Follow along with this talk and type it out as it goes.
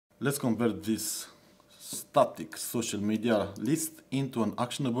Let's convert this static social media list into an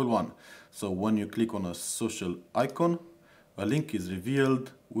actionable one. So when you click on a social icon, a link is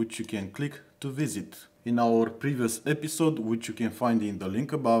revealed which you can click to visit. In our previous episode, which you can find in the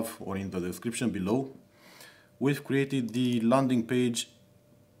link above or in the description below, we've created the landing page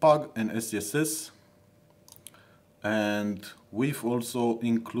pag and SCSS, and we've also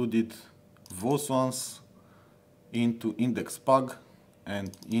included those ones into index pag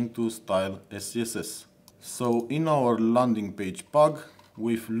and into style SCSS. So in our landing page pag,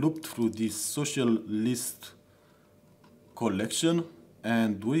 we've looped through this social list collection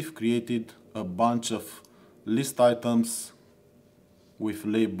and we've created a bunch of list items with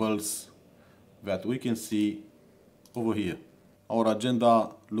labels that we can see over here. Our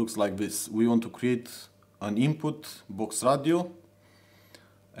agenda looks like this. We want to create an input box radio,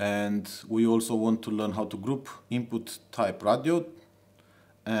 and we also want to learn how to group input type radio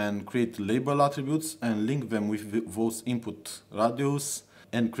and create label attributes and link them with those input radios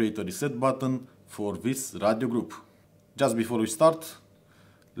and create a reset button for this radio group. Just before we start,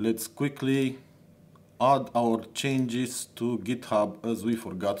 let's quickly add our changes to GitHub, as we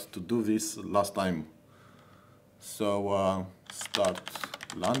forgot to do this last time. So start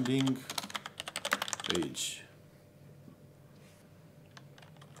landing page,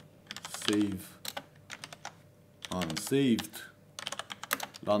 save unsaved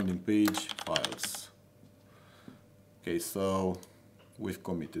landing page files. Okay, so we've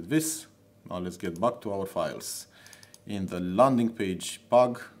committed this. Now let's get back to our files. In the landing page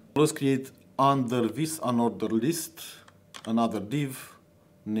pag, let's create under this unordered list another div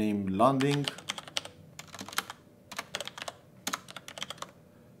named landing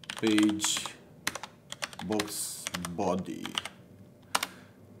page box body,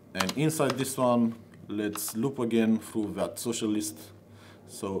 and inside this one let's loop again through that social list.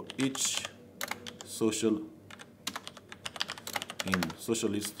 So each social in social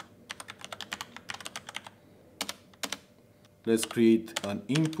list, let's create an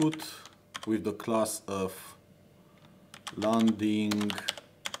input with the class of landing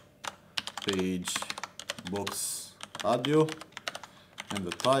page box radio, and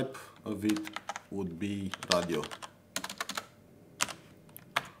the type of it would be radio.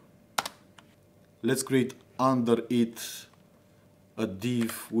 Let's create under it a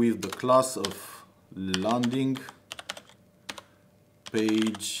div with the class of landing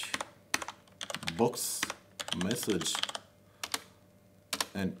page box message,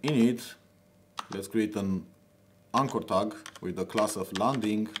 and in it let's create an anchor tag with the class of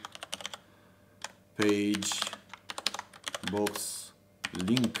landing page box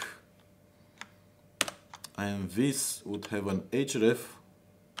link, and this would have an href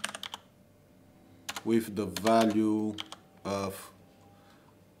with the value of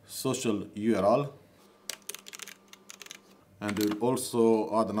social URL, and we'll also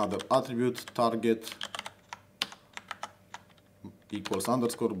add another attribute target equals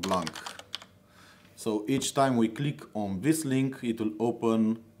underscore blank. So each time we click on this link, it will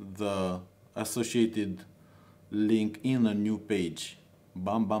open the associated link in a new page.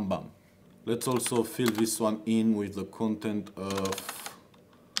 Bam, bam, bam. Let's also fill this one in with the content of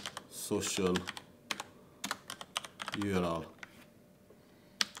social URL.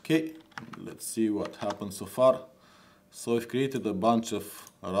 Okay, let's see what happened so far. So I've created a bunch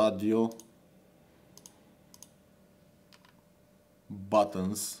of radio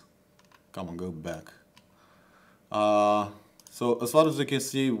buttons. Come on, go back. So as far as you can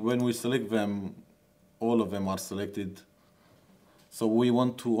see, when we select them, all of them are selected. So we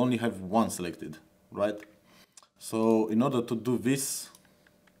want to only have one selected, right? So in order to do this,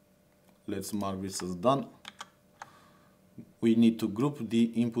 let's mark this as done. We need to group the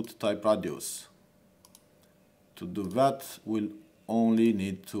input type radios. To do that, we'll only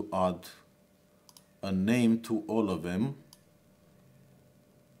need to add a name to all of them.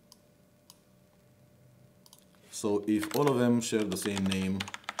 So if all of them share the same name,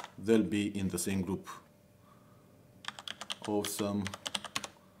 they'll be in the same group. Awesome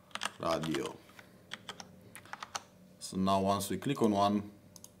radio. So now once we click on one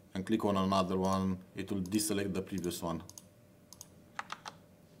and click on another one, it will deselect the previous one.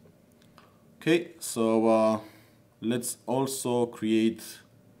 Okay, so let's also create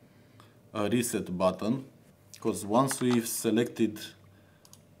a reset button, because once we've selected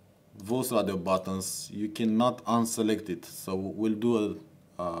those radio buttons, you cannot unselect it. So we'll do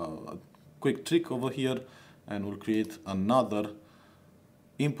a quick trick over here, and we'll create another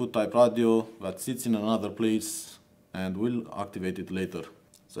input type radio that sits in another place, and we'll activate it later.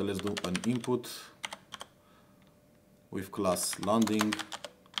 So let's do an input with class landing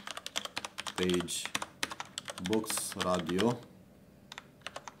page box radio,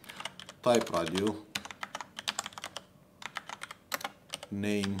 type radio,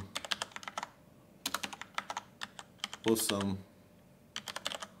 name awesome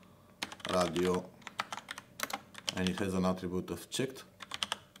radio, and it has an attribute of checked.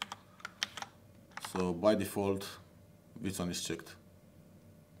 So by default this one is checked.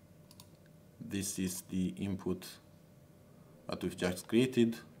 This is the input that we've just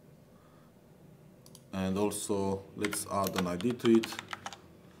created, and also let's add an ID to it,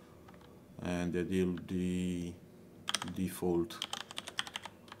 and the ID will be default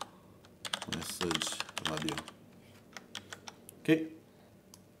message radio. Okay,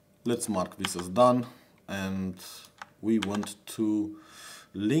 let's mark this as done, and we want to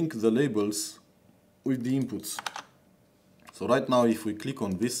link the labels with the inputs. So right now if we click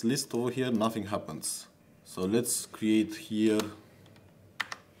on this list over here, nothing happens. So let's create here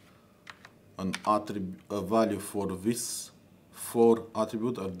a value for this for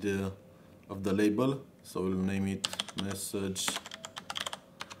attribute of the label. So we'll name it message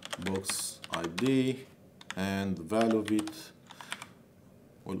box ID, and the value of it,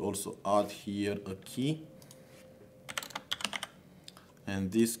 we'll also add here a key,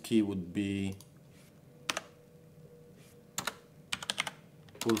 and this key would be,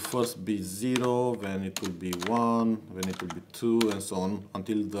 will first be 0, then it will be 1, then it will be 2, and so on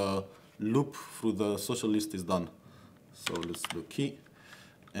until the loop through the social list is done. So let's do key,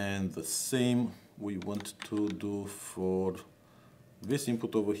 and the same we want to do for this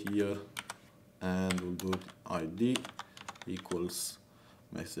input over here, and we'll do ID equals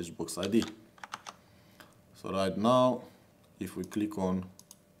message box ID. So right now if we click on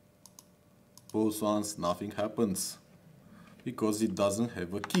both ones, nothing happens because it doesn't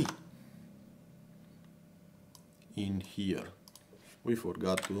have a key in here. We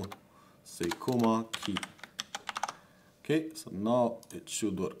forgot to say comma key. Okay, so now it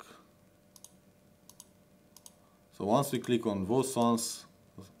should work. So once we click on those ones,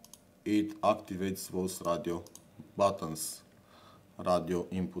 it activates those radio buttons, radio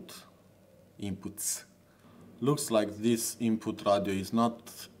inputs. Looks like this input radio is not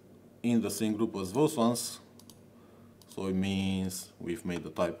in the same group as those ones, so it means we've made a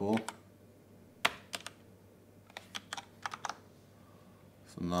typo.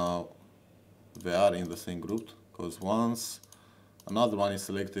 So now they are in the same group, because once another one is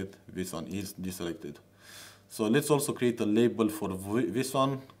selected, this one is deselected. So let's also create a label for this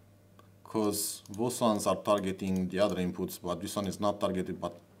one, because those ones are targeting the other inputs, but this one is not targeted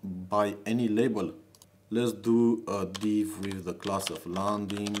by any label. Let's do a div with the class of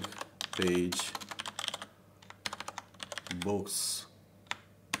landing page box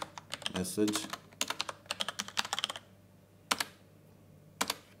message,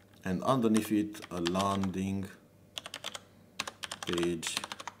 and underneath it a landing page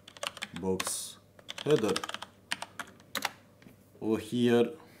box header. Over here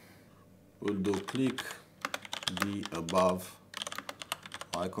we'll do click the above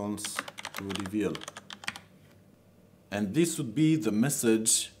icons to reveal, and this would be the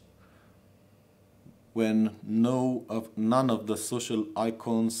message when none of the social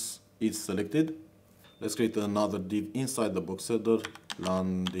icons is selected. Let's create another div inside the box header,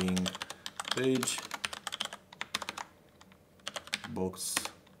 landing page box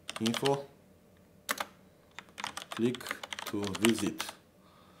info, click to visit.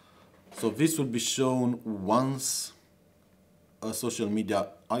 So this will be shown once a social media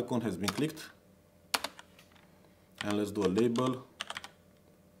icon has been clicked. And let's do a label,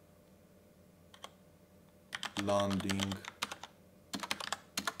 landing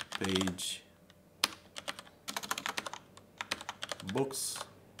page box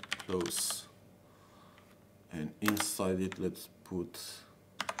close, and inside it let's put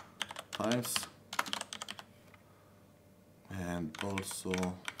times, and also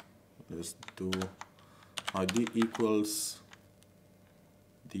let's do ID equals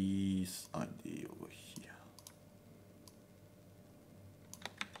this ID over here.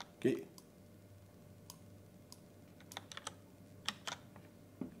 Okay.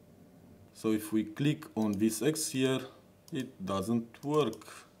 So if we click on this X here, it doesn't work,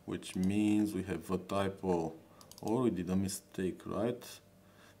 which means we have a typo, or we did a mistake, right?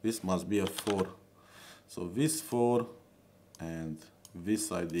 This must be a 4. So this 4 and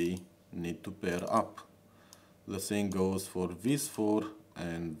this ID need to pair up. The same goes for this 4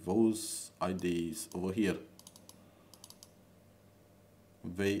 and those IDs over here.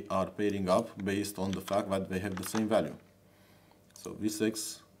 They are pairing up based on the fact that they have the same value. So this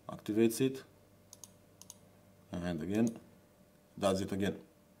X activates it, and again does it again.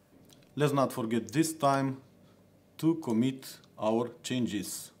 Let's not forget this time to commit our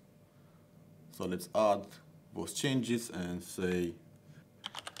changes. So let's add those changes and say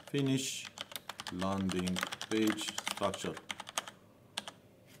finish landing page structure.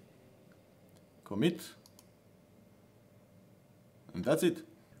 Commit. And that's it.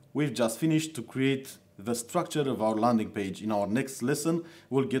 We've just finished to create the structure of our landing page. In our next lesson,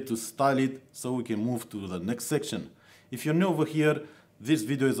 we'll get to style it so we can move to the next section. If you're new over here, this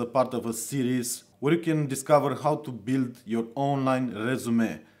video is a part of a series where you can discover how to build your online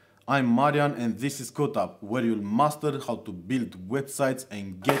resume. I'm Marian and this is codetap, where you'll master how to build websites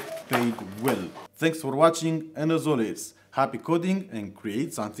and get paid well. Thanks for watching, and as always, happy coding and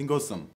create something awesome.